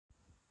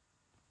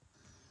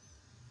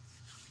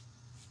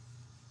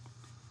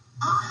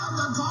I am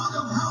the god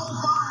of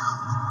hellfire,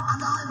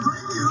 and I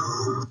bring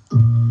you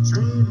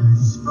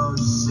trailers for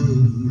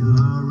sale,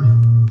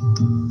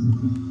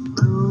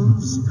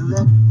 rose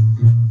collected.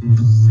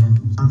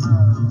 I'm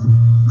a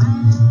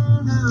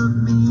man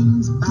of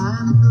means by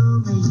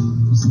no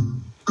means.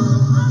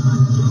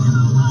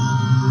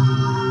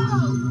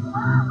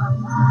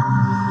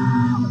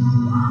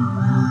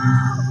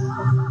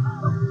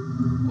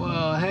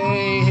 Well,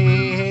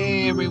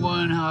 hey,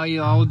 everyone. How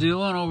y'all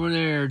doing over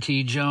there?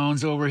 T.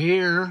 Jones over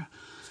here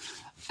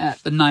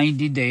at the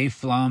 90-Day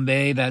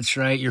Flambe. That's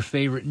right, your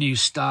favorite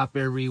news stop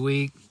every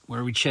week,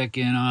 where we check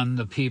in on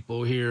the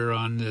people here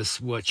on this,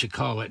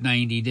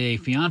 90-Day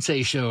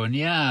Fiancé show. And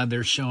yeah,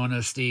 they're showing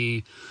us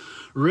the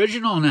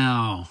original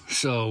now.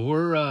 So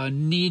we're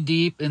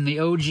knee-deep in the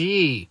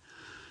OG.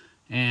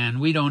 And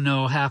we don't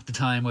know half the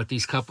time what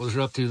these couples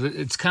are up to.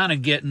 It's kind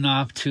of getting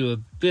off to a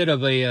bit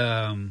of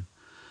a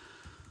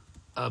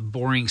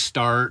boring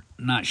start.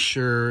 Not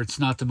sure. It's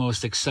not the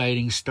most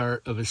exciting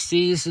start of a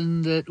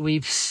season that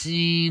we've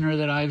seen or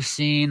that I've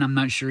seen. I'm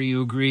not sure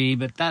you agree,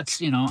 but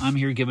that's, I'm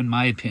here giving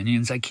my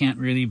opinions. I can't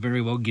really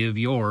very well give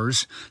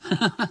yours.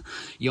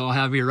 Y'all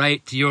have your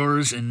right to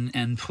yours,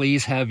 and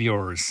please have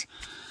yours.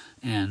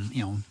 And,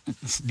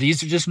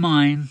 these are just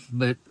mine,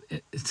 but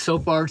so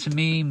far to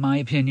me, my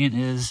opinion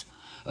is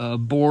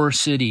Boar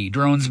City,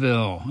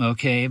 Dronesville,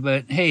 okay?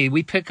 But hey,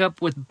 we pick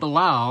up with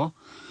Bilal,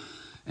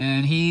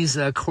 and he's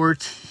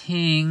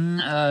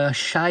courting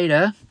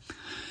Shida,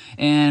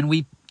 and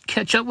we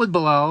catch up with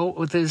Bilal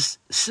with his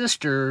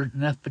sister,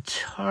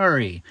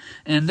 Nefertari,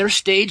 and they're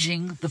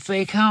staging the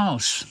fake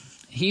house.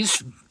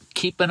 He's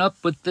keeping up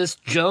with this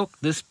joke,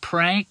 this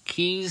prank.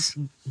 He's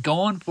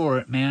going for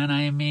it, man.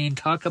 I mean,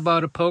 talk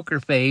about a poker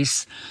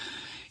face.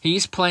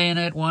 He's playing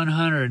at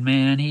 100,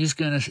 man. He's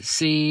going to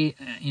see,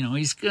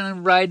 he's going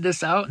to ride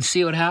this out and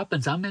see what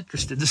happens. I'm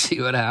interested to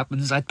see what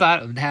happens. I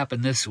thought it would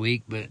happen this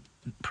week, but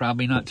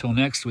probably not till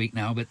next week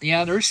now. But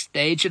yeah, they're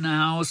staging the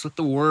house with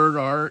the word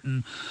art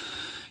and,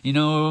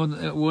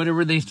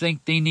 whatever they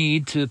think they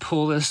need to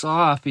pull this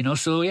off,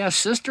 So yeah,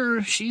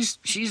 sister, she's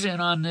in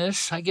on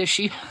this. I guess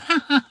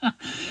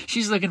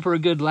she's looking for a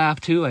good laugh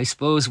too. I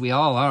suppose we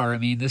all are. I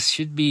mean, this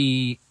should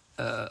be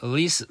at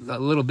least a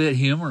little bit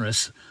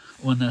humorous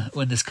when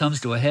this comes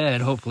to a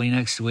head, hopefully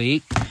next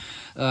week.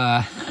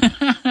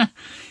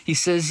 He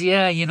says,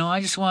 yeah,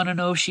 I just want to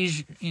know if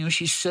she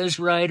says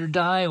ride or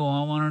die. Well,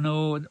 I want to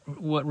know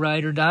what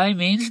ride or die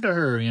means to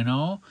her,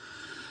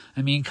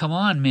 I mean, come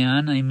on,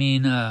 man. I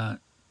mean,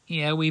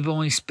 yeah, we've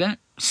only spent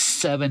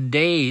 7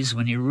 days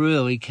when you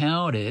really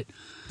count it.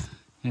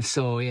 And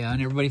so, yeah,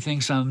 and everybody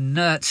thinks I'm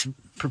nuts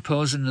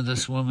proposing to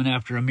this woman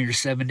after a mere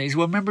 7 days.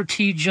 Well, remember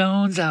T.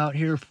 Jones out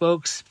here,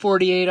 folks?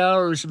 48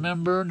 hours,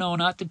 remember? No,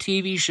 not the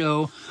TV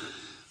show.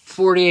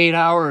 48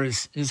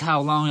 hours is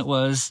how long it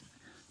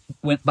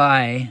went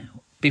by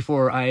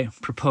before I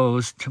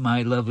proposed to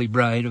my lovely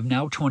bride of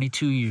now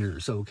 22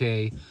 years,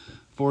 okay?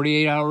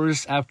 48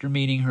 hours after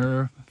meeting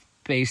her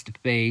face to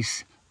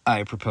face,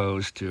 I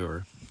proposed to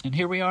her. And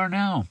here we are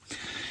now.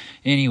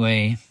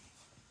 Anyway,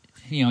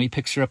 he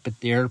picks her up at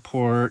the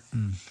airport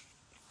and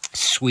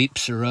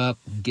sweeps her up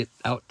and get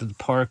out to the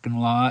parking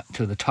lot,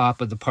 to the top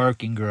of the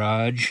parking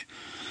garage,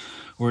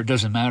 where it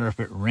doesn't matter if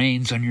it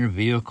rains on your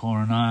vehicle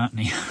or not.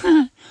 And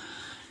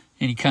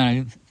he kind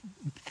of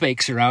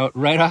fakes her out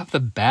right off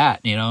the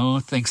bat,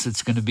 thinks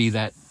it's going to be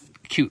that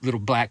cute little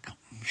black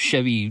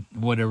Chevy,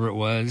 whatever it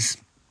was,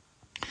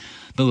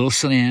 the little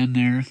sedan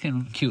there,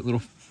 cute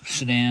little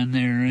sedan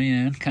there,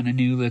 yeah, kind of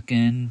new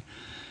looking.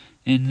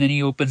 And then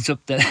he opens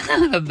up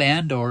the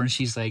van door, and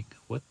she's like,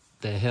 what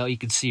the hell? You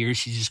can see her.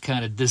 She just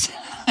kind of does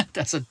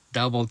that's a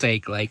double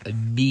take, like,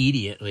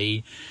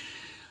 immediately.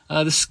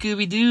 The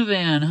Scooby-Doo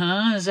van,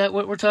 huh? Is that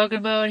what we're talking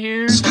about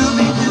here?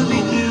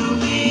 Scooby-Dooby-Doo,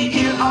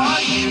 here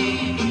are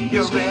you.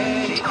 You're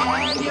ready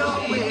and you're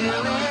willing.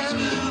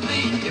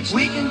 If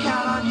we can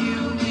count on you,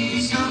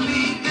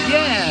 Scooby-Doo.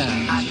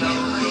 Yeah. I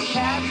know we'll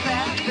catch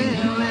that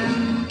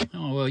villain.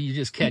 Oh, well, you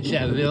just catch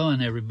that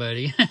villain,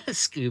 everybody.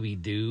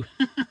 Scooby-Doo.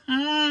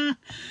 At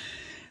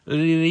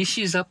least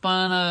she's up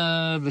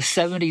on the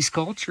 70s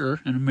culture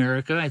in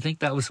America. I think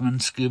that was when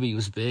Scooby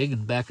was big,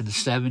 and back in the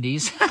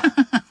 70s.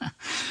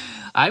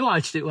 I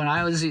watched it when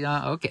I was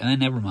okay.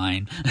 Never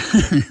mind.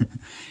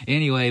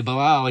 Anyway,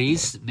 Bilal,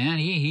 he's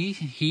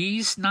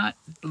not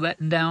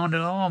letting down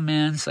at all,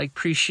 man. It's like,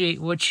 appreciate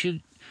what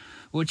you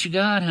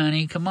got,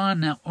 honey. Come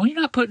on now. Well,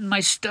 you're not putting my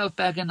stuff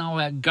back in all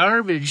that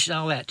garbage,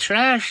 all that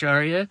trash,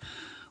 are you?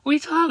 What are you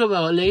talking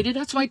about, lady?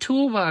 That's my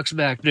toolbox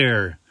back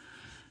there.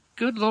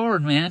 Good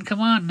Lord, man.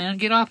 Come on, man.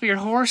 Get off of your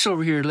horse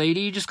over here,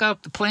 lady. You just got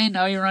off the plane.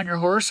 Now you're on your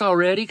horse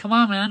already. Come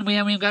on, man. We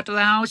haven't even got to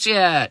the house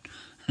yet.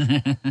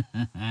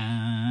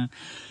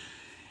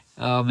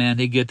 Oh, man.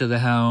 They get to the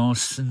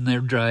house, and they're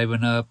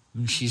driving up,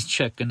 and she's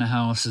checking the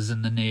houses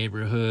in the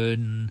neighborhood,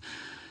 and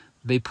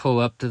they pull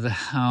up to the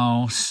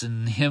house,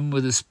 and him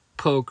with his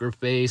poker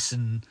face,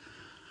 and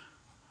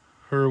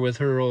her with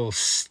her old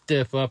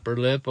stiff upper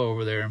lip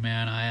over there,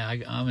 man.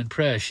 I'm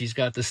impressed. She's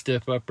got the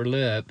stiff upper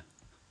lip.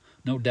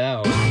 No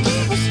doubt.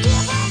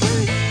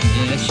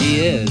 Yeah, she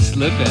is.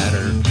 Look at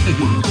her.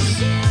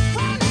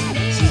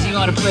 Says, you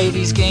want to play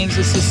these games?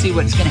 Let's just see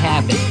what's going to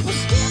happen.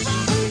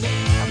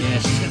 Yeah,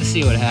 she's going to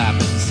see what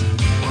happens.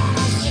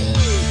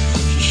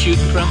 She's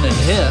shooting from the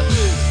hip.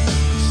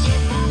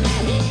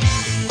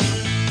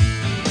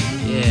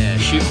 Yeah,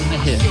 shooting from the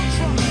hip.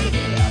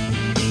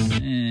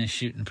 Yeah,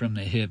 shooting from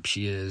the hip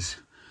she is.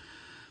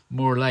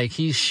 More like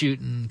he's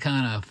shooting,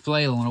 kind of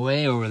flailing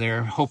away over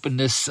there, hoping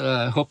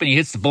he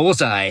hits the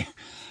bullseye.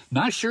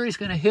 Not sure he's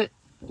going to hit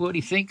what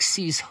he thinks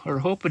or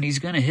hoping he's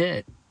going to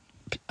hit.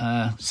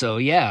 So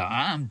yeah,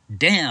 I'm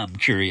damn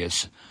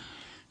curious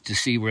to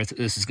see where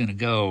this is going to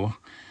go.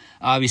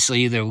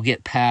 Obviously, they'll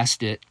get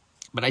past it,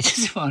 but I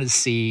just want to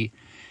see,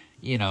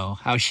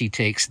 how she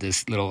takes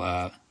this little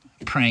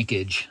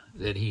prankage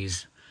that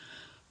he's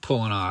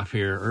pulling off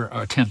here, or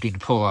attempting to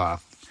pull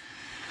off.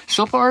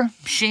 So far,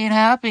 she ain't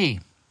happy.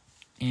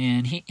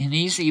 And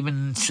he's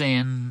even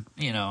saying,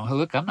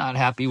 look, I'm not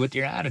happy with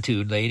your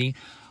attitude, lady.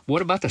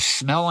 What about the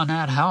smell in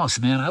that house,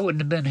 man? I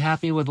wouldn't have been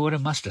happy with what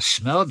it must have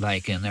smelled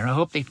like in there. I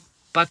hope they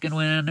fucking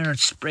went in there and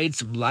sprayed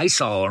some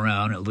Lysol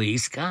around at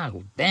least.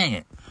 God dang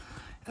it.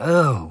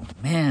 Oh,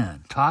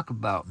 man. Talk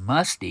about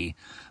musty.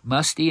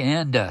 Musty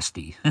and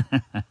dusty.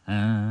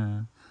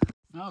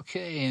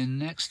 Okay, and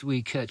next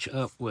we catch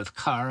up with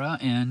Cara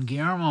and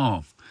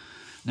Guillermo.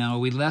 Now,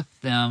 we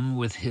left them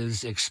with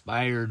his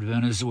expired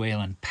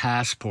Venezuelan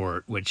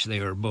passport, which they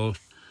were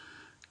both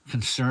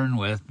concerned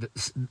with,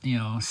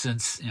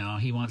 since,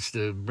 he wants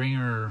to bring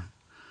her,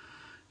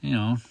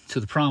 to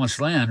the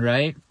promised land,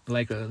 right?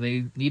 Like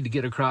they need to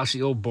get across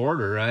the old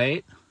border,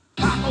 right?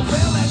 I'm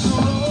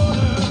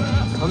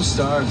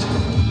starved.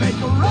 Make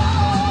a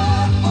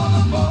run for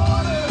the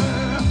border.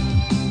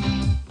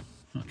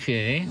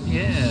 Okay,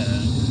 yeah.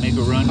 Make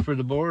a run for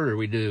the border,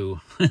 we do.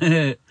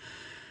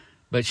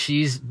 But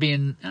she's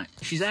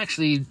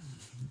actually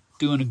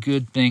doing a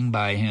good thing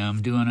by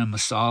him, doing him a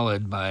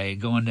solid by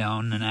going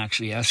down and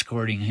actually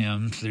escorting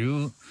him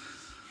through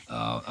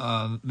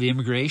the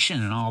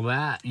immigration and all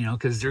that,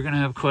 because they're going to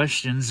have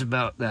questions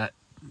about that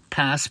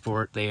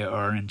passport they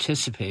are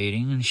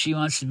anticipating, and she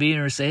wants to be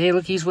there and say, hey,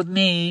 look, he's with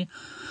me.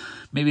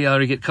 Maybe I ought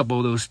to get a couple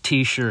of those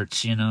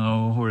T-shirts,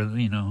 where,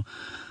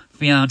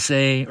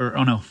 fiance,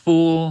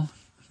 fool,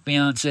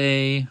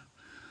 fiance,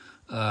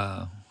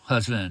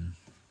 husband,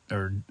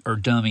 or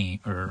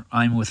dummy, or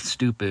I'm with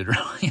stupid, or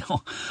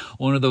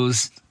one of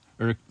those,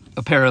 or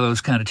a pair of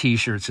those kind of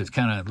T-shirts that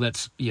kind of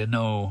lets you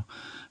know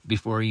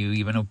before you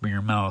even open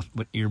your mouth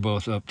what you're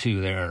both up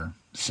to there.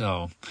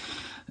 So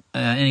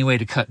anyway,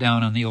 to cut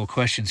down on the old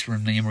questions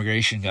from the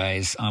immigration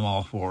guys, I'm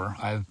all for.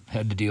 I've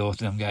had to deal with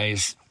them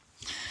guys,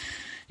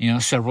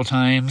 several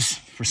times.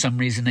 For some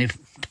reason, they've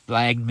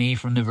flagged me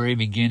from the very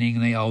beginning,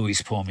 and they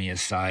always pull me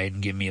aside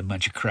and give me a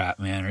bunch of crap,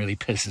 man. It really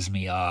pisses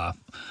me off.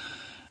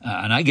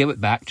 And I give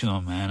it back to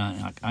them,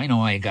 man. I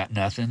know I got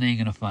nothing. They ain't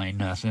going to find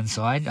nothing.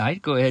 So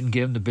I'd go ahead and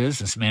give them the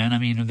business, man. I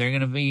mean, if they're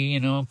going to be,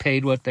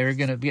 paid what they're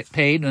going to get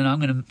paid, then I'm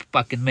going to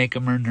fucking make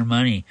them earn their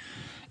money.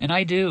 And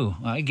I do.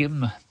 I give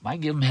them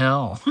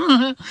hell.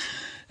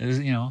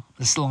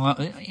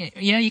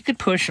 Yeah, you could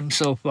push them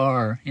so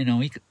far.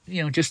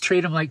 Just treat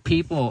them like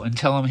people and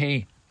tell them,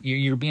 hey,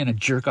 you're being a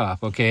jerk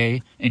off,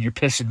 okay? And you're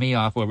pissing me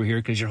off over here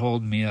because you're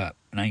holding me up.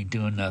 And I ain't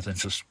doing nothing,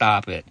 so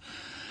stop it.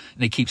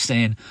 And they keep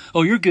saying,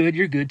 oh, you're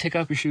good, take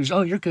off your shoes.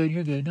 Oh, you're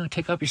good. No,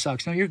 take off your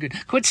socks. No, you're good.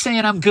 Quit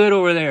saying I'm good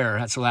over there.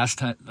 That's the last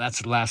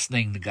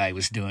thing the guy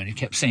was doing. He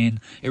kept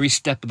saying, every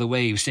step of the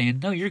way, he was saying,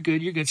 no, you're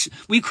good.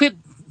 Will you quit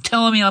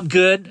telling me I'm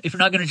good if you're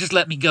not going to just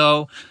let me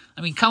go?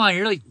 I mean, come on,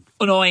 you're really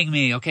annoying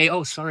me, okay?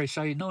 Oh, sorry.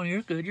 No,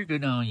 you're good.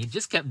 No, you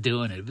just kept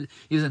doing it.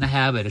 He was in the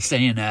habit of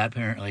saying that,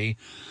 apparently.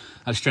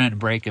 I was trying to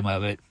break him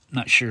of it.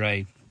 Not sure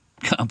I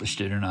accomplished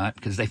it or not,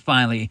 because they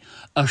finally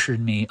ushered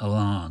me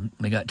along.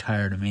 They got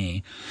tired of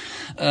me.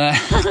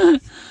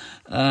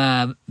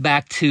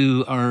 Back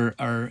to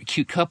our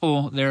cute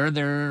couple. They're in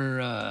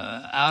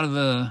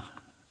the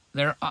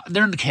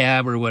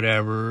cab or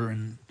whatever,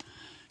 and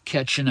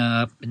catching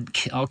up, and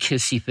all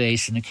kissy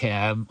face in the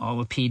cab, all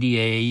the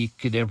PDA you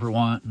could ever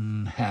want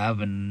and have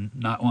and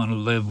not want to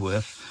live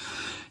with,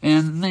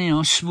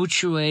 and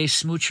smooch away,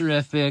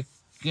 smoocherific,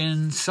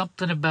 and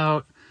something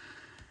about,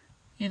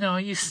 you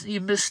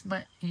missed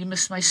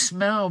my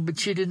smell,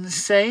 but you didn't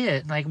say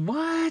it. Like,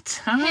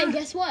 what? Huh? Hey,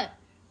 guess what?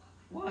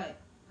 What?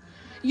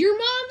 Your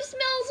mom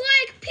smells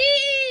like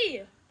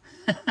pee!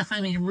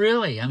 I mean,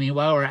 really.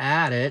 While we're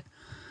at it,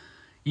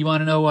 you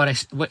want to know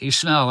what you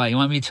smell like. You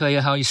want me to tell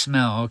you how you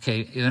smell.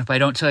 Okay, and if I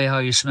don't tell you how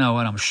you smell,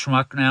 what, I'm a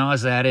schmuck now?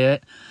 Is that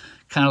it?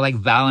 Kind of like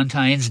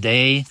Valentine's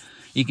Day.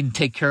 You can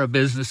take care of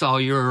business all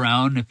year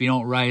round if you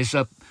don't rise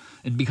up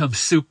and become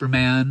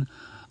Superman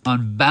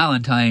on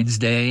Valentine's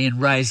Day and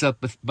rise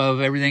up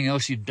above everything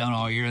else you've done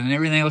all year. And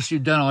everything else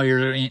you've done all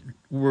year ain't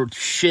worth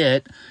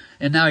shit.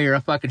 And now you're a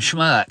fucking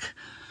schmuck.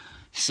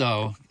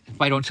 So if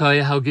I don't tell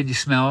you how good you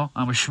smell,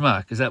 I'm a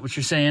schmuck. Is that what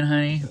you're saying,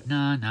 honey?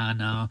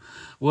 No.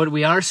 What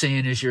we are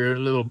saying is you're a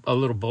little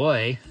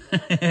boy.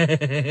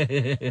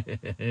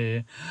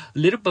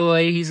 Little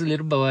boy, he's a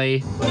little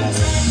boy. You're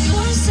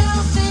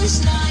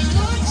selfish, now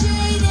you're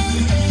jaded.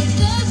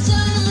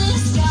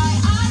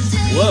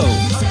 Whoa.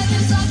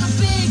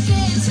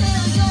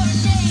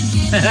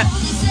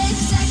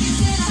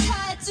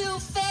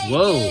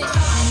 Whoa.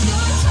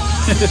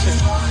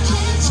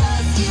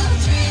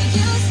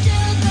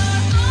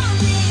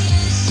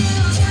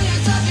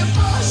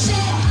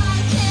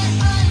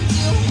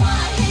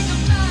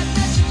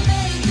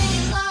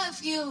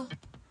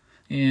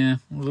 Yeah,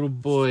 little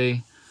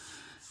boy.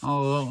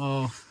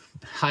 Oh,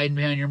 hiding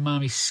behind your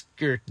mommy's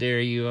skirt. There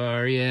you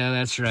are. Yeah,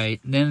 that's right.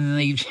 Then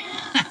they,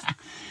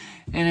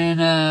 and then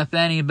if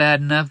that ain't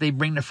bad enough, they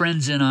bring the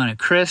friends in on it.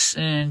 Chris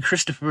and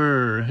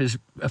Christopher,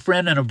 a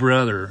friend and a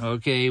brother.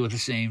 Okay, with the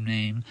same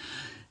name,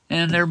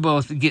 and they're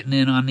both getting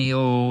in on the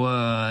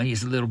old.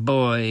 He's a little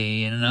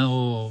boy, and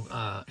old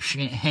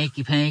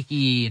hanky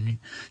panky and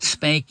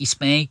spanky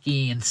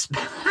spanky and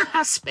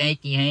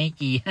spanky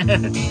hanky.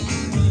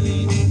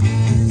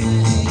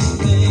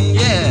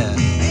 Yeah.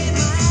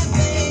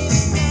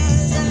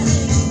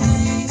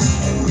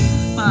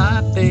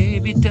 My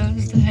baby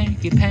does the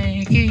hanky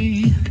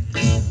panky.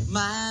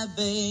 My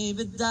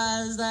baby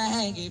does the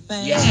hanky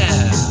panky. Yeah.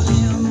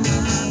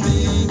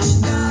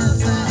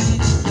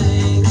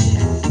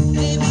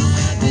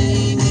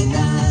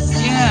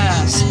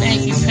 Yeah,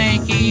 spanky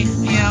panky.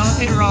 You know,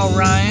 they're all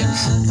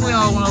rhymes. We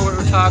all know what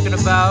we're talking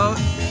about.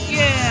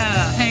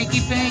 Yeah,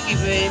 hanky panky,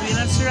 baby.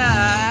 That's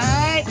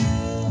right.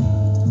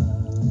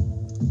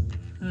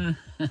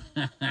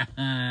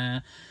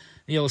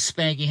 The old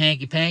spanky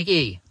hanky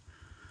panky.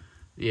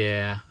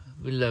 Yeah,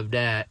 we love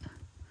that.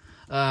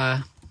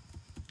 Yeah,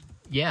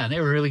 and they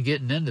were really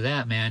getting into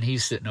that, man.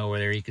 He's sitting over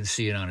there. You can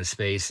see it on his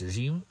faces.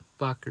 You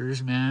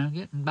fuckers, man. I'm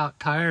getting about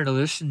tired of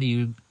listening to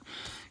you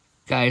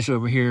guys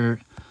over here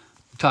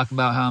talk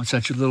about how I'm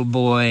such a little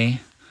boy.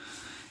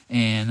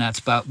 And that's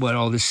about what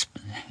all this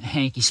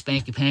hanky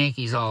spanky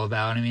panky is all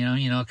about. I mean,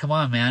 you know, come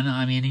on, man.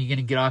 I mean, are you going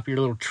to get off your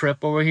little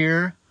trip over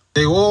here?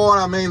 Llegó a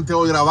la mente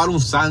hoy grabar un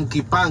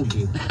Sanky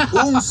Panky.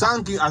 Un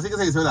Sanky, así que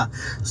se dice, ¿verdad?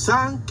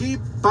 Sanky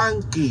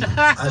Panky.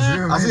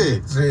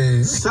 Así.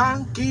 Sí.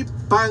 Sanky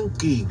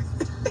Panky.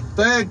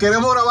 Entonces,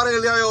 queremos grabar en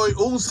el día de hoy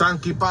un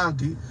Sanky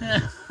Panky.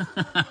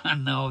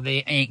 No,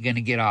 they ain't going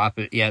to get off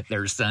it yet,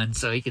 their son.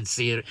 So you can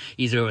see it.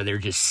 He's over there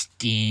just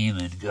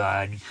steaming.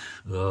 God,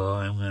 oh,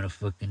 I'm going to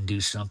fucking do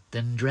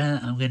something.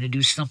 I'm going to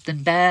do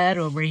something bad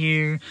over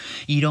here.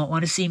 You don't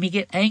want to see me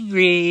get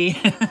angry.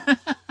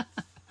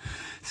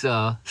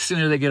 So,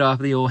 sooner they get off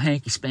the old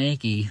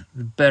hanky-spanky,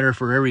 the better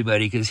for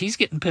everybody, because he's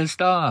getting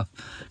pissed off.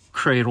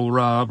 Cradle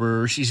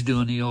robber, she's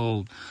doing the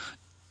old,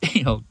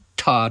 you know,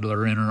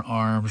 toddler in her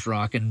arms,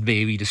 rocking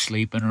baby to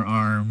sleep in her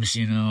arms,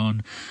 you know.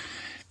 And,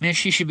 man,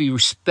 she should be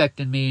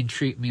respecting me and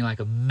treating me like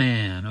a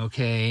man,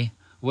 okay?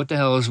 What the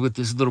hell is with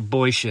this little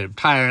boy shit? I'm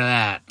tired of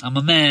that. I'm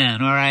a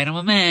man, all right? I'm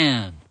a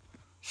man,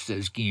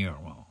 says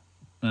Guillermo.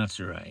 That's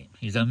right.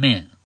 He's a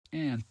man.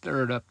 And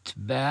third up to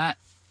bat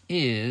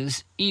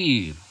is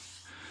Eve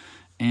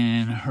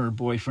and her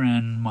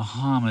boyfriend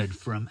Muhammad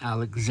from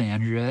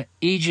Alexandria,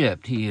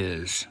 Egypt. He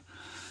is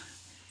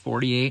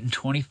 48 and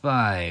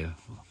 25.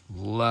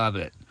 Love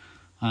it.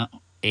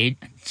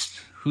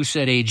 Who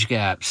said age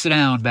gap? Sit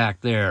down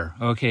back there,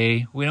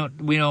 okay? We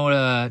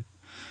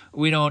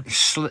don't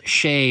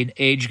shade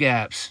age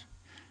gaps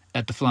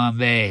at the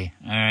flambe.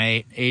 All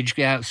right, age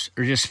gaps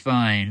are just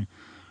fine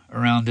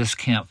around this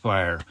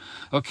campfire.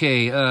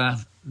 Okay,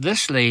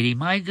 this lady,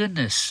 my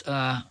goodness,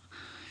 how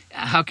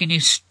can you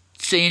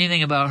say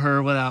anything about her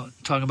without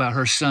talking about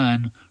her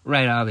son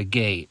right out of the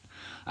gate?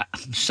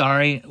 I'm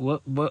sorry,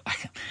 what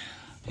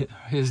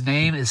his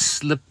name is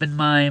slipping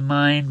my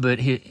mind, but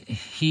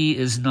he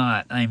is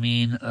not. I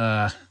mean,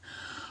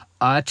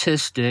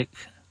 autistic,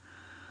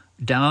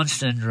 Down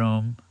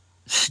syndrome,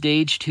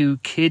 stage 2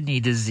 kidney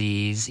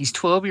disease. He's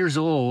 12 years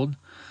old.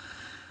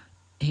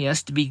 He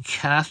has to be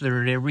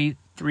cathetered every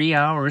 3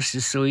 hours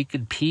just so he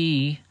could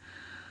pee.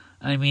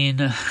 I mean,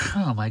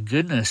 oh my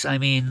goodness. I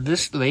mean,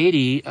 this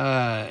lady,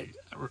 right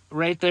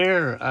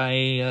there,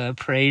 I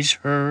praise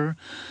her.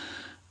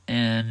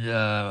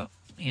 And,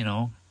 you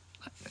know,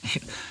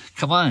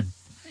 come on.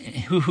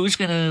 Who's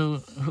gonna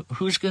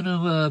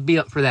be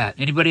up for that?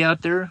 Anybody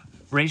out there?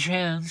 Raise your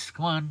hands.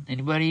 Come on.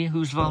 Anybody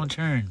who's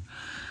volunteering?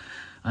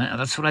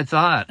 That's what I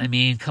thought. I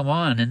mean, come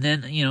on. And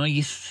then, you know,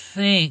 you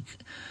think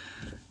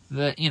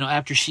that, you know,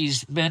 after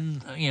she's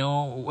been, you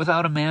know,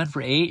 without a man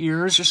for 8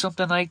 years or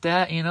something like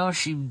that, you know,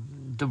 she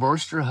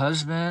divorced her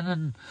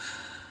husband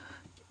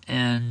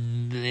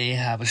and they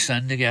have a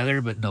son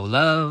together, but no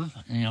love,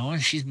 you know,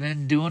 and she's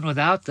been doing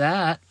without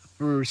that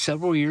for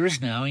several years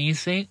now. And you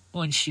think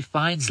when she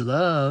finds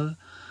love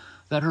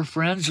that her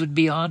friends would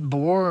be on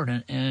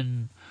board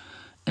and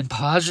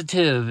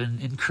positive and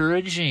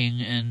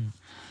encouraging and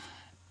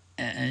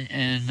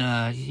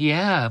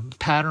yeah,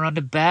 pat her on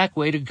the back.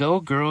 Way to go,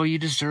 girl. You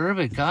deserve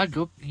it. God,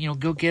 go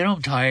get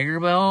him, Tiger.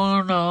 But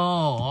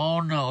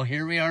oh no,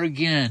 here we are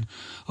again.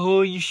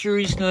 Oh, you sure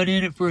he's not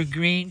in it for a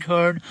green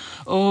card?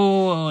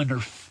 Oh, and her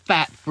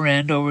fat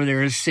friend over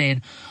there is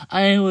saying,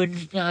 I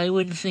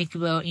wouldn't think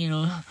about, you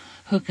know,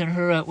 hooking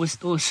her up with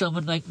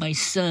someone like my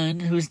son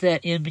who's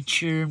that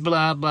immature and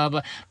blah, blah,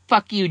 blah.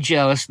 Fuck you,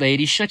 jealous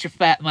lady. Shut your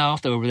fat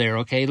mouth over there,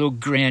 okay? Little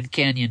Grand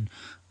Canyon.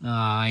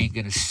 I ain't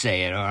gonna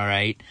say it, all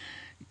right?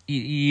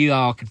 You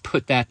all can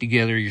put that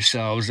together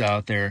yourselves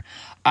out there.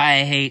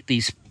 I hate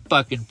these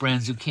fucking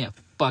friends who can't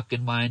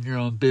fucking mind their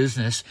own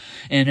business.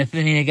 And if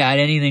they got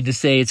anything to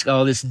say, it's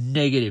all this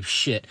negative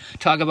shit.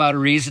 Talk about a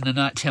reason to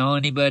not tell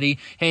anybody.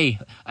 Hey,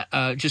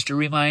 just a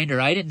reminder,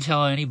 I didn't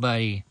tell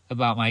anybody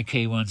about my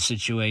K1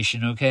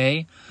 situation,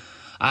 okay?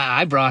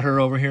 I brought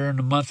her over here in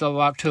the month of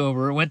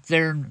October, went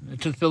there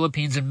to the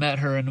Philippines and met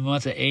her in the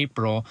month of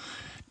April,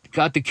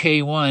 got the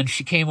K1.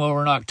 She came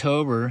over in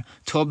October,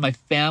 told my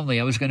family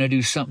I was going to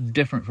do something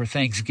different for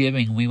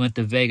Thanksgiving. We went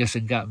to Vegas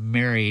and got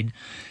married.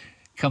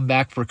 Come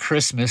back for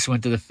Christmas,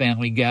 went to the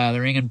family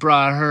gathering and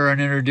brought her and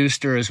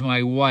introduced her as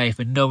my wife,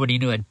 and nobody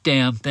knew a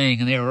damn thing,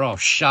 and they were all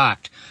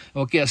shocked.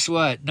 Well, guess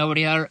what?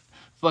 Nobody had a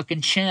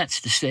fucking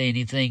chance to say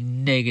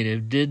anything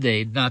negative, did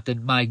they? Not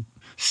that my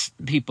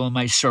people in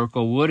my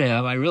circle would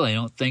have. I really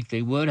don't think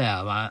they would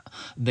have.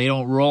 They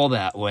don't roll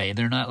that way.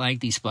 They're not like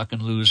these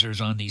fucking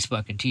losers on these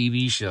fucking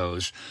TV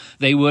shows.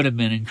 They would have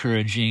been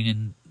encouraging,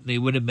 and they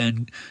would have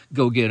been,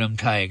 go get 'em,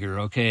 Tiger,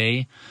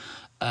 okay?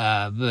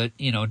 But,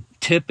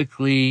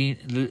 typically,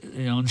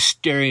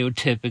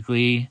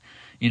 stereotypically,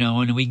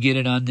 when we get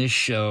it on this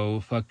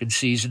show, fucking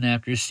season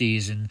after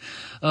season,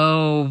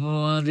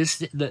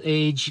 the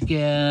age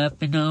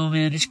gap, and oh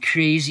man, it's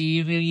crazy,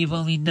 you've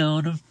only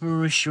known him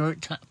for a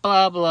short time,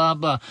 blah, blah,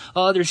 blah.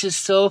 Oh, they're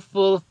just so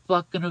full of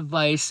fucking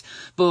advice.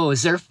 But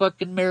is their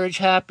fucking marriage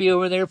happy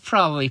over there?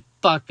 Probably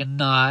fucking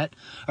not.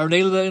 Are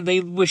they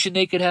wishing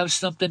they could have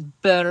something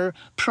better?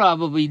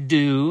 Probably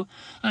do.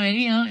 I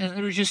mean,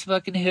 they're just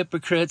fucking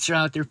hypocrites. Are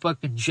out there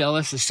fucking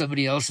jealous of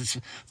somebody else's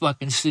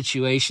fucking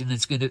situation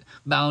that's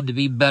bound to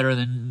be better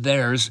than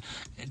theirs,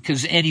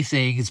 because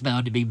anything is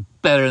bound to be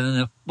better than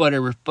the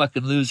whatever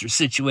fucking loser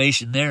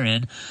situation they're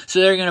in.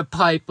 So they're gonna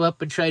pipe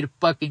up and try to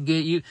fucking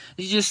get you.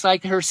 It's just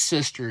like her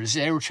sisters.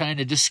 They were trying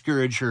to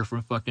discourage her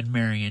from fucking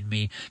marrying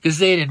me because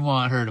they didn't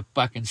want her to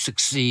fucking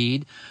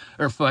succeed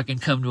or fucking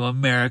come to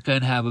America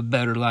and have a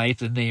better life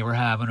than they were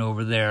having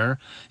over there.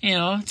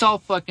 It's all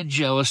fucking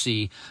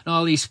jealousy. And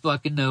all these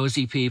fucking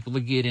nosy people to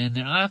get in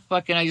there. I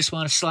just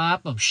want to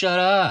slap them. Shut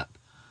up.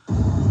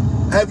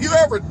 Have you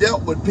ever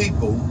dealt with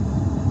people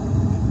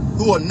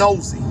who are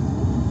nosy?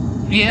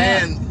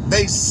 Yeah. And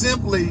they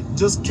simply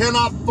just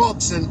cannot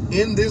function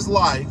in this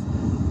life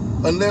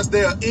unless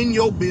they are in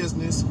your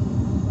business,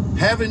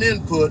 having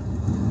input,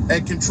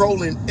 and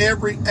controlling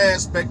every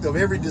aspect of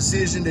every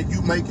decision that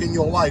you make in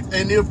your life.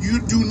 And if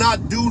you do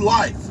not do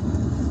life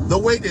the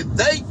way that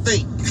they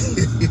think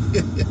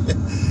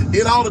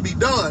it ought to be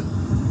done,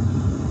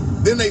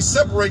 then they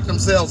separate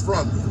themselves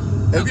from you.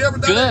 Have you ever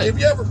done that? Have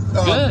you ever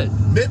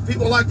met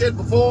people like that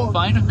before?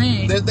 Fine with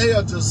me. That they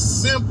are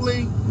just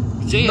simply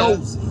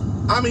nosy.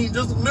 I mean,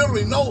 just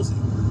literally nosy.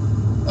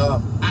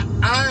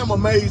 I am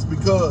amazed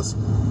because,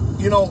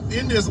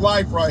 in this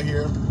life right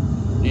here.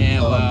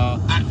 Yeah, well,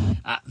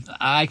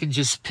 I can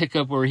just pick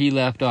up where he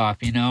left off,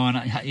 and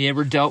you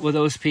ever dealt with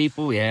those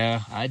people?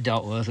 Yeah, I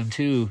dealt with them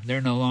too.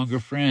 They're no longer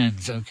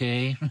friends,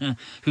 okay?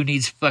 Who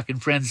needs fucking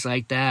friends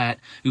like that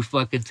who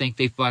fucking think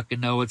they fucking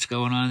know what's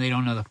going on? They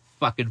don't know the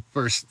fucking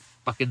first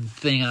fucking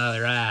thing out of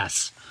their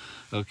ass.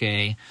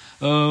 Okay.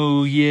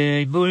 Oh,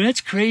 yeah, boy,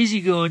 that's crazy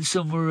going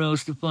somewhere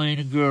else to find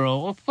a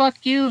girl. Well,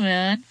 fuck you,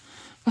 man.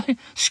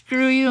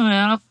 Screw you,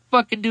 man. I'll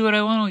fucking do what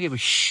I want. I don't give a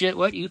shit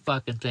what you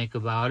fucking think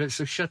about it,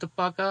 so shut the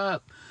fuck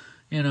up.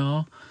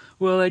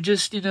 Well, I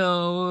just,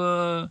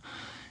 I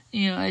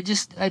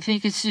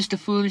think it's just a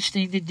foolish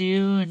thing to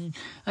do, and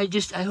I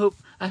hope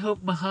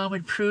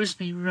Muhammad proves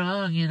me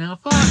wrong,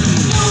 Fuck you.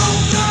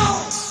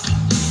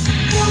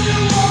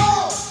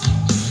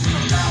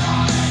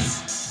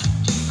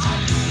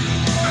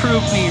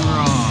 Prove me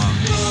wrong.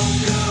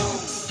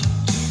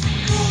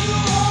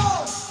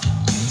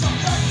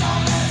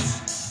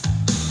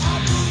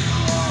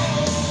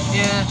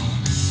 Yeah,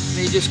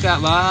 they just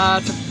got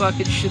lots of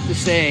fucking shit to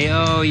say.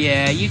 Oh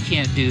yeah, you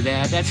can't do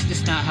that. That's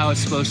just not how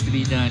it's supposed to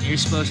be done. You're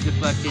supposed to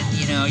fucking,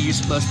 you're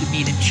supposed to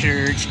meet in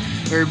church,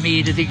 or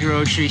meet at the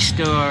grocery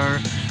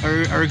store,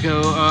 or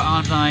go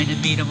online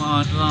and meet them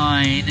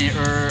online,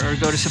 or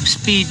go to some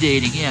speed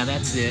dating. Yeah,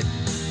 that's it.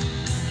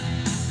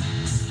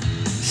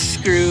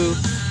 Screw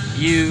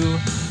you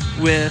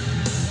with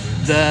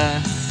the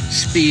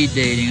speed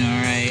dating,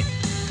 alright?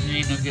 There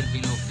ain't gonna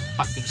be no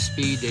fucking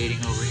speed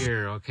dating over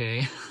here,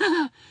 okay?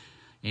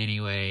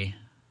 Anyway,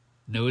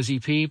 nosy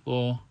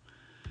people.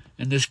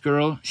 And this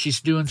girl,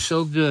 she's doing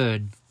so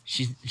good.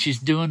 She's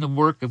doing the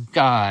work of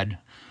God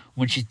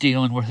when she's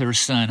dealing with her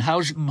son.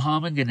 How's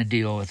Muhammad gonna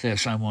deal with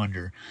this, I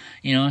wonder?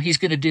 He's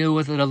gonna deal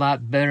with it a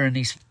lot better than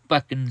these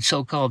fucking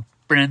so-called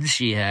friends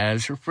she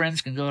has. Her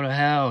friends can go to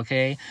hell,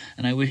 okay?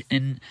 And I wish,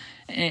 and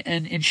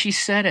she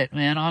said it,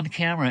 man, on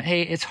camera.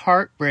 Hey, it's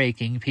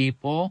heartbreaking,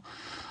 people.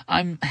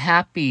 I'm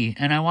happy,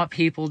 and I want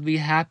people to be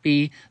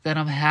happy that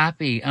I'm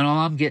happy, and all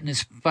I'm getting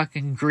is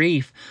fucking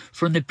grief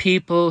from the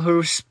people who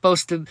are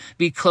supposed to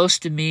be close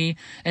to me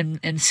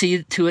and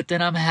see to it that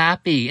I'm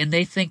happy, and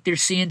they think they're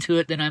seeing to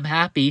it that I'm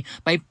happy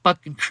by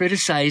fucking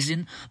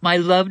criticizing my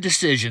love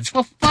decisions.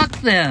 Well,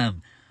 fuck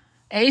them.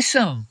 Ace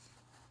 'em,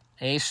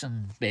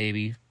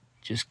 baby.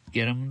 Just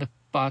get them the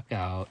fuck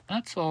out.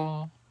 That's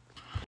all.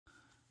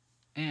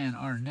 And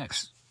our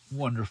next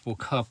wonderful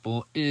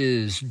couple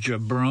is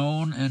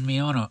Jabron and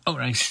Miona. Oh,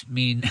 I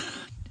mean,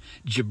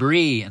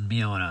 Jabri and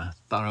Miona.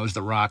 Thought I was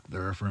The Rock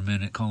there for a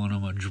minute, calling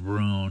him a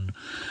Jabron.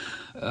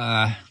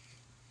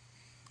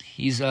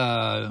 He's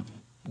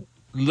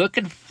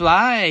looking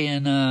fly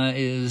in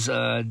his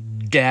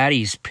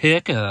daddy's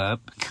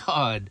pickup.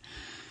 God.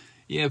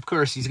 Yeah, of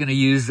course, he's going to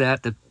use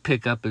that to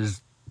pick up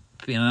his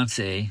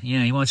fiance.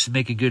 Yeah, he wants to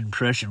make a good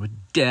impression with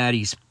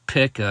daddy's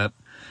pickup.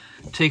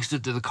 Takes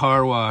it to the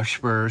car wash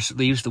first,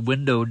 leaves the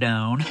window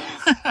down,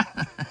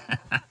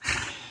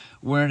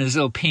 wearing his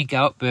little pink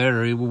outfit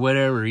or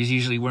whatever. He's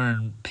usually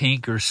wearing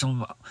pink or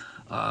something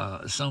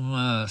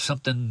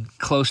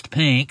close to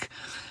pink.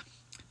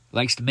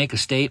 Likes to make a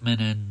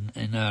statement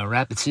in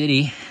Rapid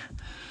City.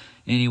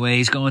 Anyway,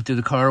 he's going through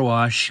the car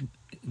wash,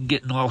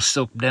 getting all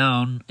soaked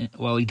down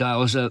while he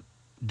dials up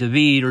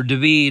David, or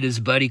David, his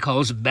buddy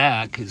calls him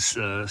back, his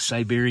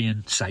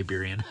Serbian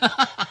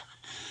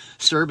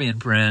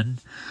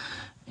friend.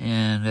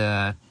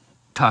 And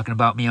talking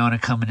about Miona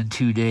coming in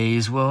 2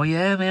 days. Well,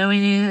 yeah, man,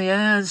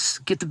 let's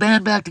get the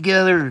band back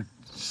together.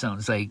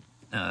 Sounds like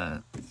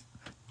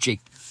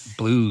Jake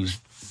Blues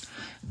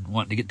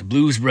wanting to get the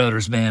Blues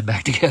Brothers band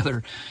back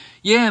together.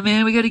 Yeah,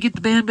 man, we got to get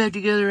the band back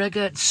together. I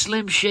got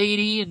Slim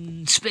Shady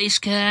and Space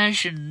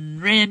Cash and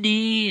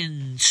Randy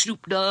and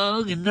Snoop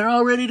Dogg, and they're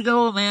all ready to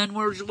go, man.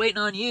 We're just waiting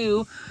on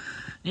you.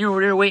 You're over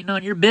there waiting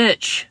on your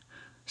bitch.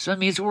 So that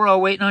means we're all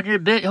waiting on your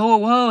bit.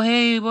 Whoa,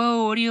 hey,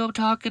 whoa, what are you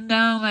talking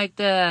down like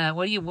that?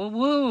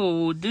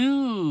 Whoa,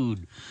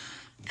 dude.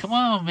 Come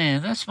on,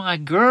 man, that's my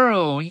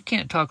girl. You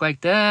can't talk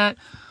like that.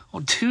 Oh,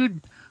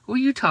 dude, what are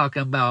you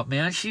talking about,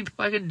 man? She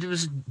fucking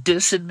was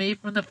dissing me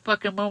from the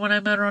fucking moment I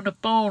met her on the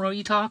phone. What are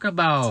you talking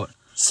about?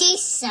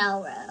 She's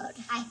so rude.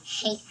 I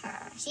hate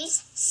her.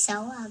 She's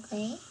so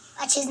ugly.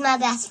 But she's my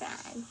best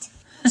friend.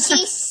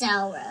 She's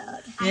so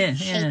rude.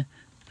 Yeah,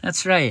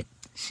 that's right.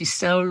 She's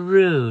so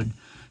rude.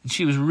 And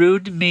she was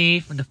rude to me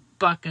from the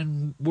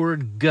fucking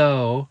word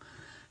go.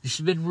 She's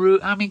been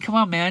rude. I mean, come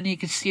on, man. You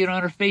can see it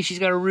on her face. She's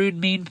got a rude,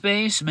 mean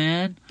face,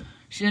 man.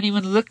 She doesn't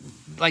even look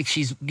like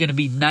she's going to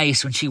be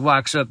nice when she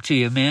walks up to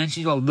you, man.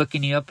 She's all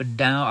looking you up and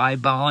down,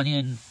 eyeballing you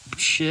and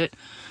shit.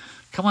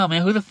 Come on,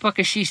 man. Who the fuck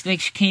is she? She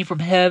thinks she came from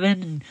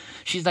heaven, and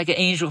she's like an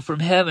angel from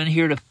heaven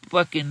here to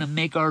fucking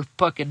make our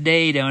fucking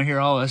day down here,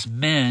 all us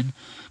men.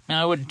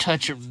 Now, I wouldn't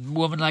touch a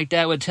woman like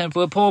that with a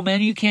 10-foot pole,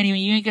 man. You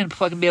ain't going to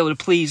fucking be able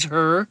to please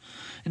her.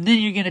 And then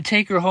you're going to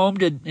take her home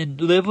and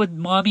live with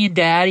mommy and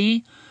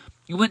daddy.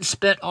 You went and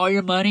spent all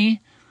your money,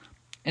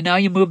 and now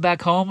you move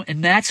back home,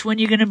 and that's when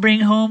you're going to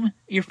bring home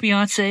your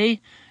fiancé?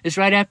 It's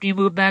right after you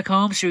move back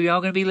home, so you're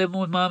all going to be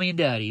living with mommy and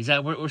daddy. Is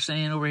that what we're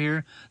saying over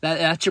here?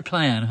 That's your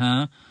plan,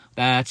 huh?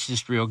 That's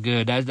just real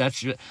good.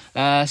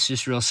 That's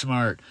just real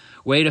smart.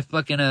 Way to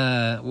fucking,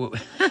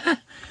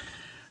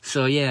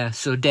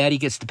 So daddy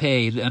gets to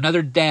pay.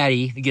 Another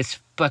daddy gets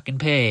fucking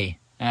pay.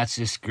 That's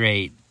just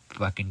great,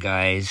 fucking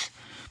guys.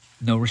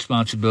 No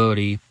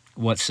responsibility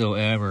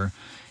whatsoever.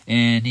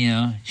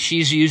 And,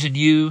 she's using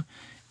you,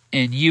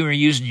 and you are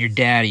using your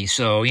daddy.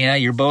 So, yeah,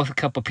 you're both a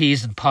couple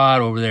peas in a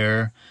pod over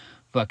there.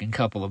 Fucking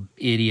couple of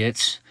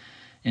idiots.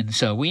 And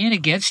so we ain't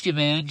against you,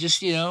 man.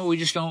 Just, we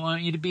just don't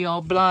want you to be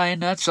all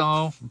blind. That's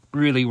all.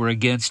 Really, we're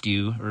against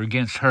you, or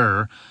against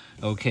her.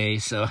 Okay,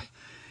 so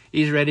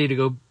he's ready to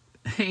go.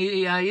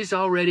 He's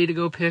all ready to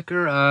go pick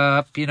her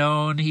up,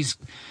 and he's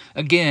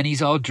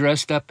all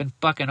dressed up in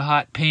fucking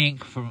hot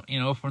pink from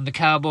the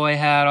cowboy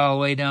hat all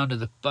the way down to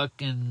the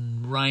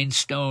fucking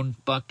rhinestone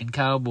fucking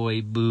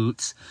cowboy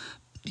boots.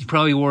 He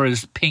probably wore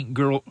his pink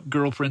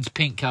girlfriend's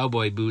pink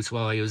cowboy boots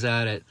while he was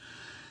at it.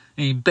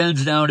 And he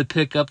bends down to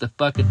pick up the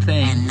fucking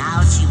thing. And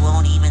now she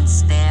won't even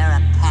spare a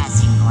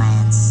passing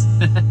glance.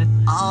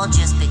 All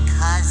just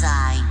because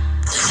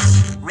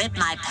I ripped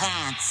my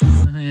pants.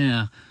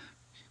 Yeah.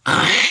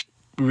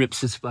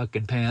 Rips his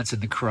fucking pants in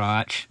the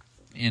crotch,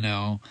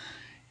 a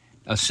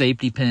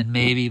safety pin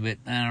maybe, but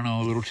I don't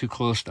know, a little too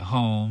close to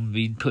home,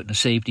 be putting a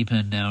safety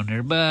pin down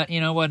there, but,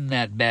 wasn't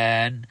that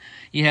bad.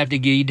 You'd have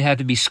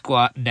to be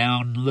squatting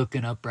down and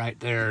looking up right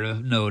there to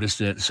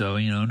notice it, so,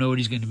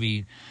 nobody's going to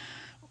be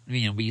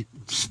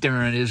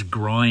staring at his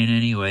groin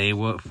anyway.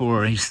 What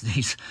for?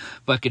 He's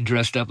fucking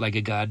dressed up like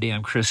a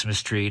goddamn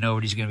Christmas tree.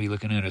 Nobody's going to be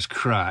looking at his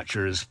crotch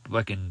or his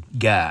fucking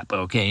gap,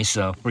 okay,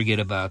 so forget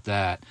about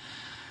that.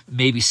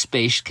 Maybe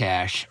Space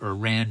Cash or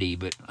Randy,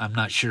 but I'm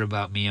not sure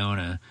about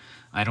Miona.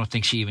 I don't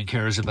think she even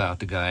cares about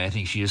the guy. I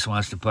think she just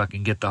wants to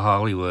fucking get to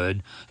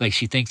Hollywood. Like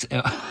she thinks,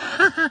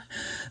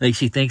 like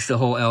she thinks the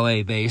whole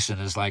LA basin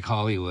is like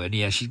Hollywood.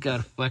 Yeah, she's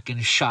got a fucking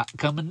shot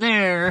coming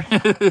there.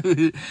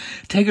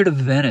 Take her to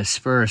Venice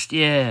first.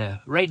 Yeah,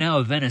 right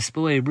now Venice,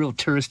 boy, a real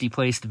touristy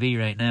place to be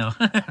right now.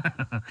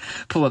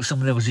 Pull up some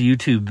of those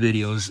YouTube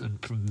videos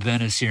from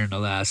Venice here in the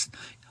last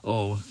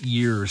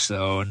year or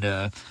so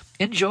and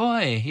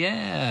enjoy.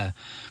 Yeah.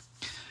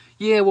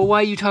 Yeah, well, why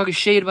are you talking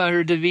shade about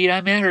her, David?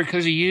 I met her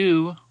because of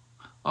you.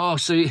 Oh,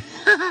 so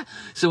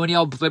when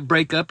y'all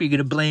break up, you're going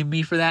to blame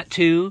me for that,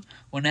 too?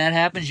 When that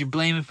happens, you're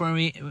blaming me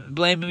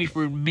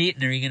for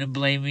meeting her. You're going to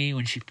blame me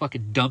when she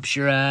fucking dumps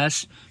your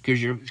ass?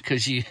 Because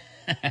you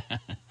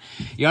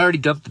already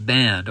dumped the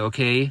band,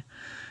 okay?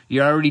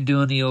 You're already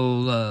doing the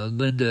old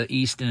Linda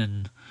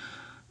Eastman,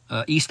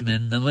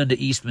 the Linda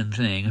Eastman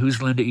thing.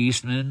 Who's Linda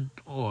Eastman?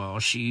 Well,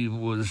 she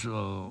was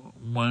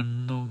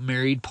one who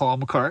married Paul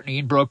McCartney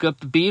and broke up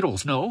the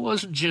Beatles. No, it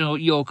wasn't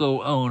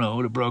Yoko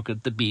Ono that broke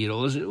up the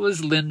Beatles. It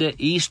was Linda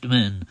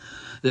Eastman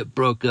that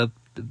broke up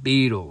the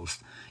Beatles.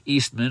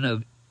 Eastman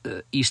of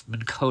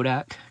Eastman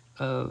Kodak,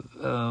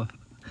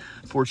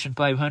 Fortune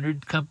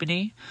 500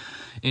 company.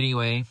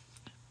 Anyway,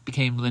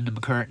 became Linda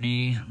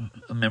McCartney,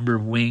 a member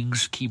of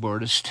Wings,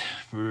 keyboardist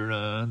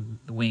for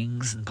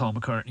Wings and Paul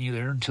McCartney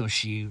there until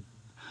she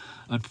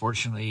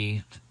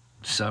unfortunately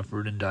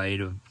suffered and died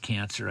of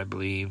cancer, I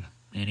believe.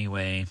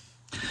 Anyway,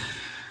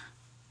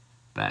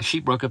 but she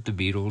broke up the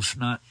Beatles,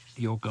 not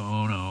Yoko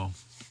Ono.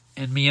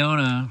 And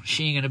Miona,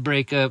 she ain't gonna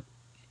break up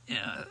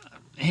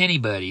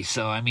anybody.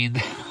 So, I mean,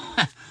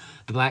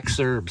 the Black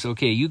Serbs.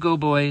 Okay, you go,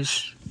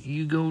 boys.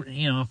 You go,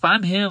 if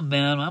I'm him,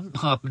 man, I'm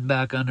hopping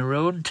back on the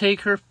road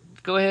and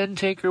go ahead and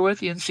take her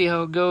with you and see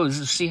how it goes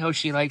and see how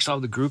she likes all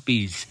the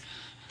groupies.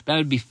 That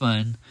would be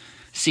fun.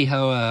 See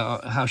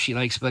how she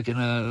likes fucking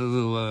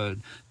little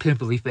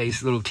pimply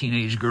faced little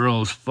teenage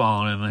girls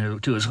following him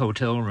to his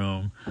hotel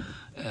room.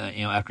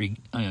 After he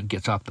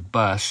gets off the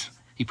bus.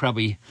 He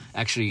probably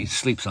actually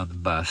sleeps on the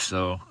bus,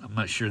 so I'm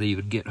not sure they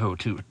even get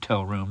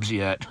hotel rooms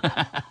yet.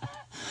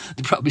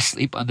 They probably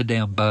sleep on the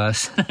damn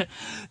bus.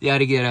 They ought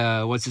to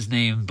get, what's his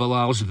name?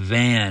 Bilal's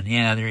van.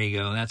 Yeah, there you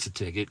go. That's a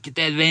ticket. Get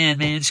that van,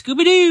 man.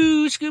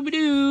 Scooby-Doo,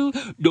 Scooby-Doo.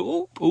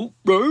 No, oh,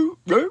 no,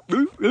 no,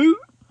 no, no.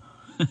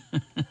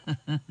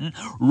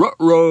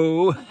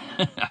 Ruh-roh.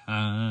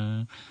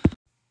 And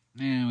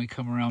we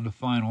come around the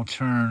final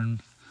turn,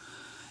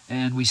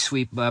 and we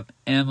sweep up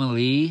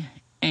Emily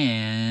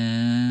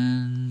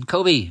and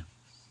Kobe.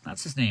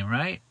 That's his name,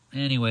 right?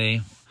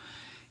 Anyway,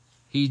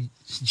 he's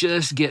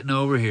just getting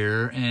over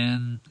here,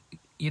 and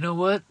you know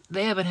what?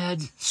 They haven't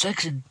had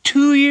sex in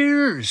 2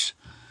 years.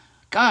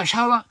 Gosh,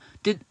 how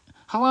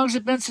long has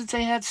it been since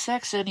they had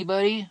sex,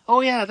 anybody?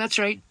 Oh, yeah, that's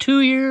right. 2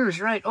 years,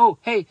 right. Oh,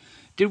 hey,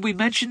 did we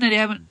mention that they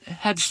haven't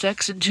had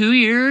sex in 2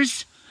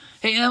 years?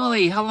 Hey,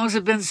 Emily, how long has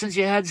it been since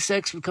you had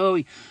sex with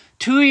Kobe?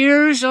 2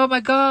 years? Oh,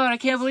 my God, I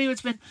can't believe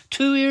it's been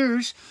 2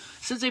 years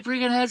since they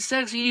freaking had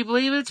sex. Can you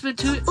believe it? It's been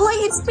 2 years. Like,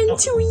 it's been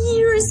 2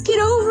 years. Get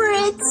over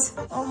it.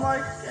 Oh my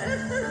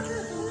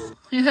God.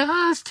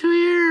 Yeah, it's 2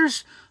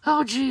 years.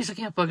 Oh, jeez, I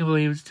can't fucking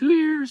believe it's 2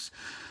 years.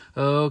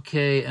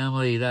 Okay,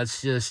 Emily,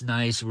 that's just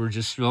nice. We're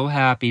just so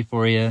happy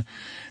for you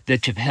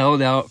that you've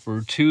held out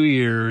for 2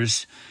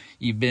 years.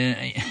 You've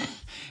been,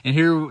 and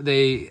here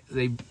they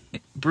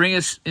bring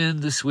us in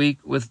this week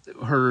with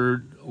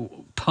her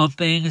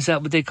pumping. Is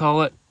that what they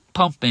call it?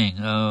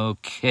 Pumping.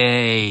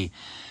 Okay.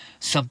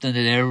 Something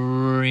that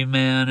every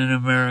man in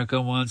America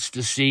wants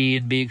to see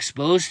and be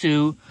exposed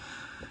to.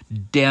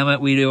 Damn it,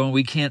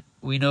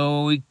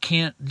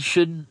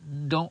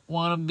 don't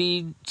want to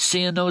be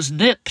seeing those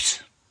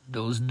nips.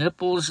 Those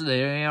nipples,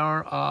 they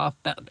are off.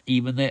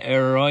 Even the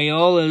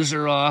areolas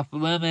are off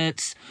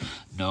limits.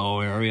 No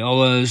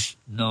areolas,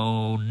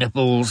 no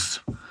nipples.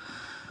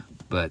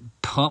 But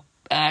pump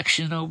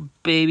action, oh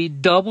baby,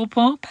 double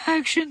pump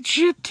action.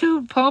 Shit,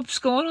 2 pumps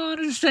going on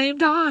at the same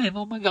time.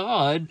 Oh my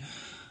God.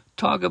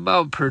 Talk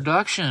about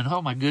production.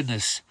 Oh my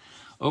goodness.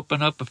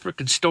 Open up a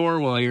freaking store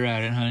while you're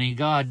at it, honey.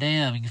 God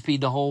damn, you can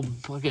feed the whole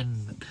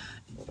fucking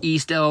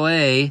East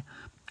LA,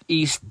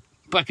 East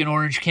fucking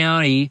Orange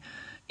County,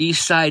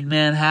 East Side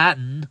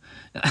Manhattan,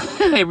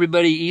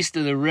 everybody east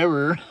of the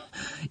river,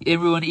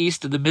 everyone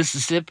east of the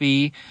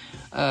Mississippi.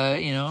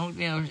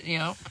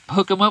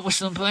 Hook them up with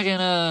some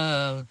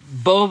fucking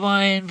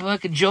bovine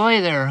fucking joy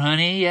there,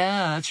 honey.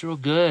 Yeah, that's real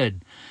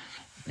good.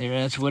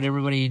 That's what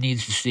everybody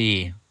needs to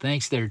see.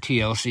 Thanks there,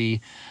 TLC.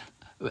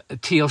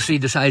 TLC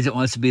decides it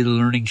wants to be the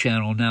learning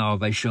channel now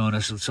by showing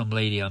us some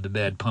lady on the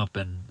bed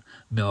pumping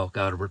milk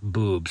out of her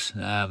boobs.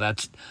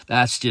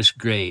 That's just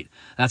great.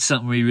 That's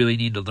something we really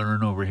need to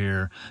learn over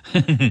here.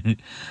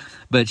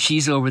 But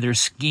she's over there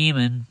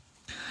scheming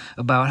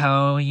about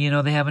how,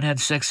 they haven't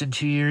had sex in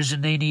 2 years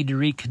and they need to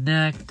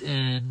reconnect.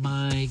 And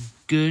my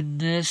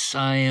goodness,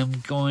 I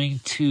am going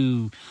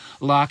to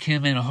lock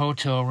him in a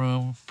hotel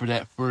room for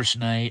that first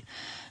night.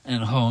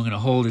 And I'm going to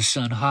hold his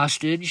son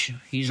hostage.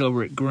 He's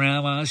over at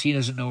Grandma's. He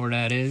doesn't know where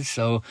that is.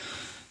 So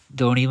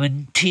Don't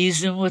even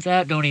tease him with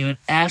that. Don't even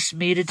ask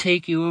me to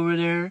take you over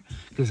there,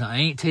 because I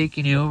ain't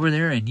taking you over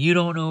there, and you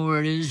don't know where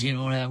it is. You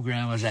don't have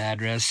Grandma's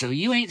address, so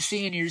you ain't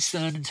seeing your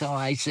son until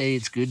I say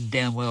it's good and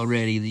damn well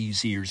ready that you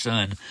see your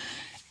son.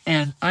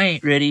 And I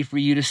ain't ready for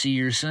you to see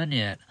your son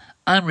yet.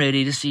 I'm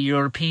ready to see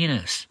your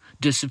penis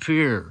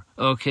disappear,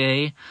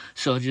 okay?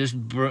 So just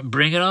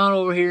bring it on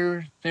over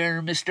here,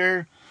 there,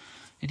 mister.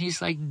 And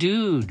he's like,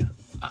 dude,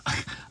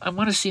 I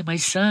want to see my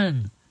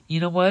son. You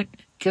know what?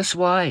 Guess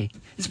why?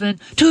 It's been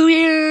 2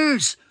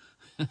 years.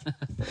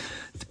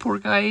 The poor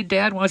guy,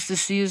 dad wants to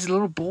see his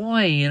little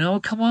boy, you know?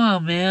 Come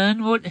on,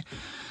 man. What?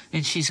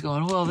 And she's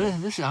going, well,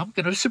 this I'm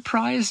going to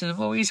surprise him.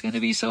 Oh, he's going to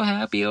be so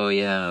happy. Oh,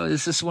 yeah.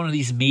 This is one of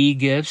these me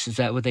gifts. Is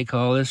that what they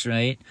call this,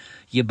 right?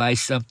 You buy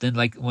something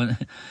like when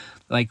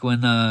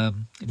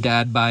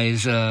dad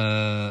buys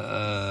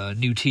a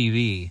new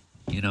TV,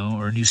 you know,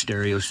 or a new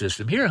stereo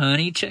system. Here,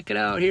 honey, check it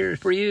out. Here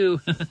for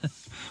you.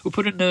 We'll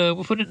put it in the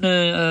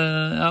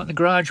out in the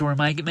garage where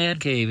my man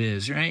cave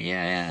is, right?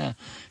 Yeah.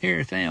 Here,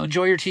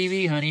 enjoy your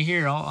TV, honey.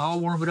 Here, I'll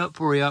warm it up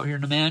for you out here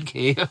in the man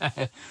cave.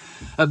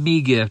 A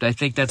me gift. I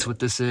think that's what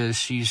this is.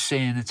 She's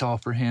saying it's all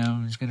for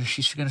him.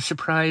 She's gonna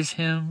surprise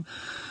him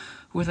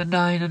with a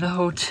night in a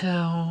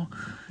hotel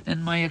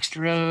and my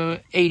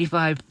extra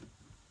 85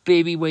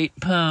 baby weight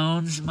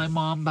pounds, my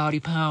mom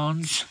body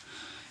pounds.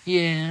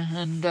 Yeah,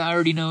 and I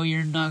already know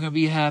you're not gonna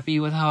be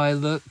happy with how I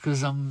look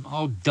because I'm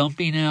all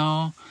dumpy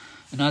now.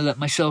 And I let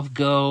myself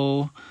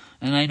go,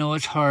 and I know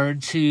it's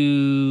hard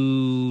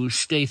to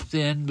stay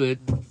thin, but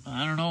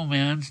I don't know,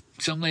 man.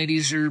 Some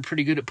ladies are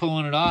pretty good at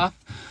pulling it off.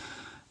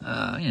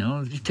 You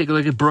know, you take a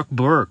look at Brooke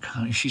Burke.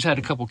 I mean, she's had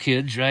a couple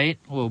kids, right?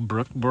 Well,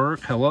 Brooke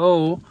Burke,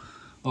 hello.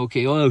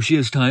 Okay, well, she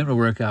has time to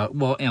work out.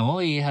 Well,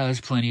 Emily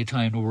has plenty of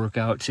time to work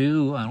out,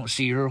 too. I don't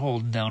see her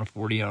holding down a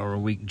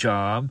 40-hour-a-week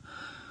job.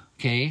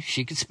 Okay,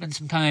 she could spend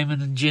some time in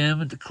the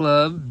gym, at the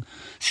club,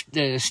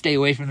 stay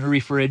away from the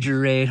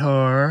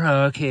refrigerator.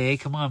 Okay,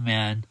 come on,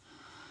 man.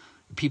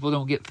 People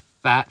don't get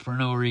fat for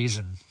no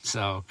reason.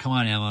 So, come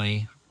on,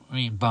 Emily. I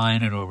ain't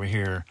buying it over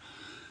here.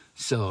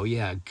 So,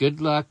 yeah,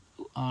 good luck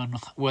on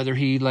whether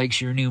he likes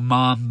your new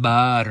mom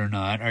bod or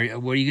not.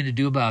 What are you going to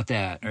do about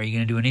that? Are you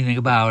going to do anything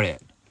about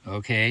it?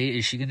 Okay,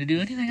 is she going to do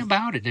anything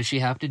about it? Does she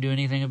have to do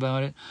anything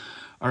about it?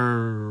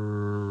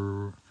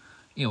 Or...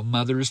 you know,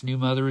 new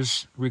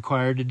mothers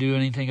required to do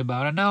anything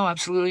about it? No,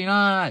 absolutely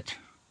not.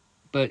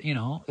 But, you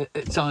know,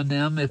 it's on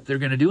them if they're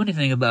going to do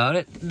anything about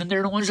it. Then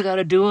they're the ones that got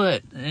to do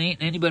it. It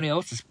ain't anybody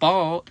else's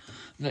fault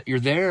that you're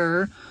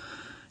there.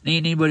 It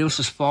ain't anybody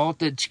else's fault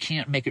that you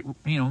can't make it,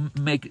 you know,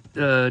 make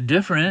it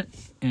different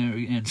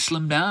and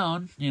slim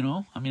down, you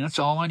know. I mean, that's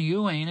all on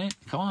you, ain't it?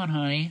 Come on,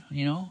 honey,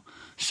 you know.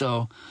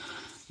 So,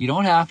 you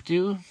don't have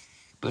to.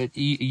 But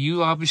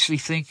you obviously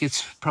think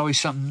it's probably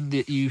something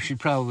that you should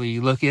probably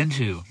look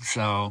into.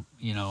 So,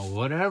 you know,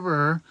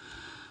 whatever.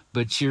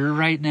 But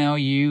right now,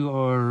 you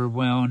are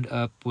wound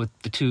up with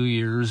the 2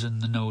 years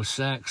and the no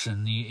sex.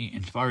 And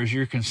as far as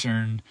you're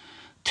concerned,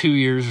 2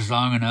 years is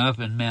long enough.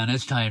 And, man,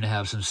 it's time to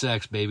have some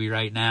sex, baby,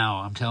 right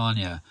now. I'm telling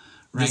you.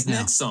 This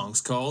next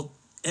song's called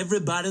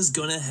Everybody's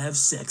Gonna Have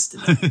Sex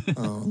Tonight.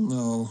 Oh,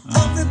 no.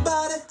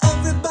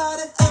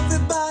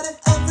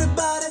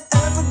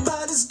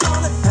 Everybody's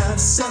gonna have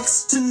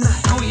sex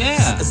tonight. Oh,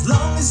 yeah. As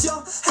long as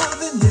you're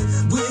having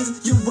it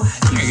with your wife.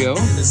 There you go.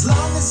 And as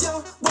long as your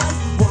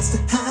wife wants to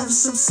have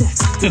some sex.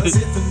 Cause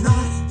if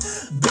not,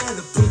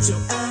 better put your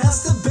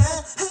ass to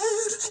bed.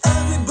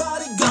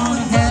 Everybody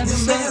gonna have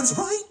sex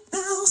right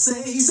now.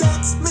 Say,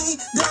 sex me,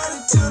 daddy,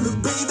 till the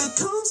baby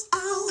comes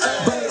out.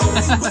 But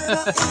only when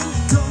our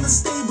income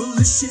is stable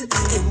as shit.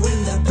 And when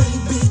that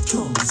baby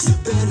comes, you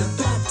better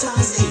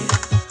baptize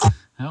it.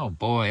 Oh,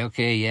 boy.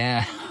 Okay,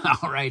 yeah.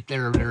 All right,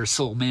 there,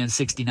 Soul Man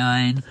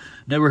 69.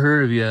 Never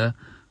heard of you,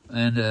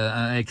 and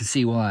I can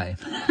see why.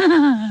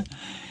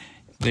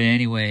 But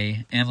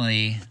anyway,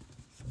 Emily,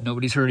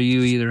 nobody's heard of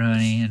you either,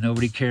 honey, and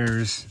nobody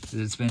cares that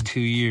it's been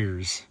 2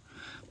 years.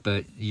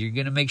 But you're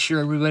going to make sure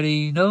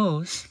everybody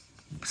knows.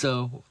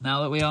 So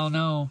now that we all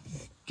know,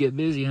 get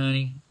busy,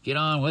 honey. Get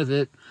on with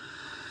it.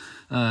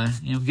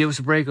 You know, give us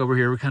a break over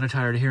here. We're kind of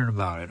tired of hearing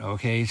about it,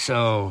 okay?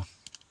 So...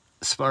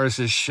 as far as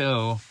this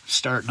show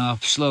starting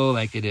off slow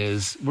like it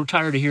is, we're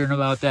tired of hearing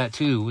about that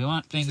too. We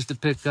want things to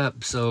pick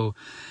up. So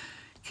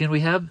can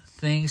we have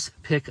things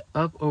pick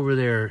up over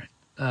there,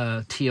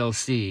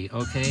 TLC?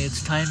 Okay,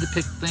 it's time to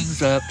pick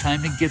things up.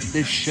 Time to get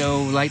this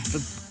show like the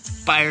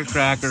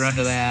firecracker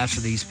under the ass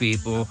of these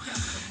people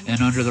and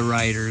under the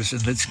writers.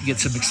 And let's get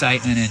some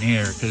excitement in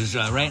here. Because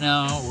right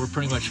now, we're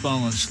pretty much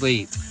falling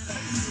asleep.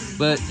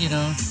 But, you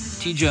know...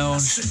 T.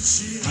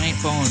 Jones, I ain't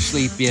falling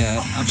asleep yet.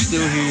 I'm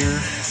still here.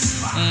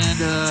 And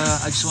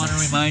I just want to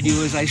remind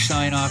you as I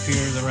sign off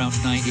here around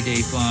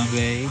 90-day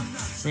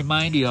Flambe,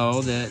 remind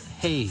y'all that,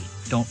 hey,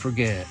 don't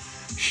forget,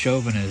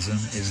 chauvinism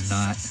is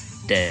not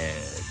dead.